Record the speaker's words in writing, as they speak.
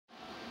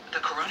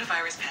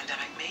coronavirus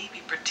pandemic may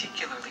be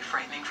particularly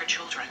frightening for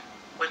children.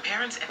 When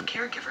parents and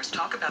caregivers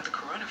talk about the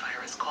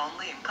coronavirus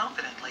calmly and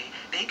confidently,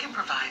 they can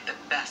provide the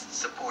best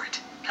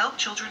support. Help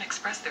children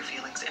express their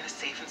feelings in a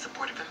safe and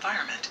supportive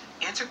environment.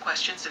 Answer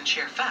questions and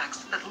share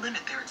facts that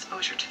limit their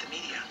exposure to the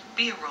media.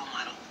 Be a role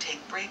model,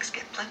 take breaks,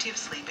 get plenty of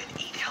sleep, and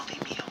eat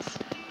healthy meals.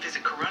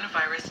 Visit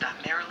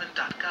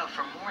coronavirus.maryland.gov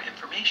for more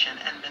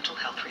information and mental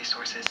health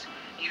resources.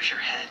 Use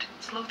your head.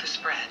 Slow the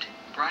spread.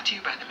 Brought to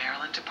you by the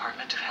Maryland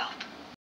Department of Health.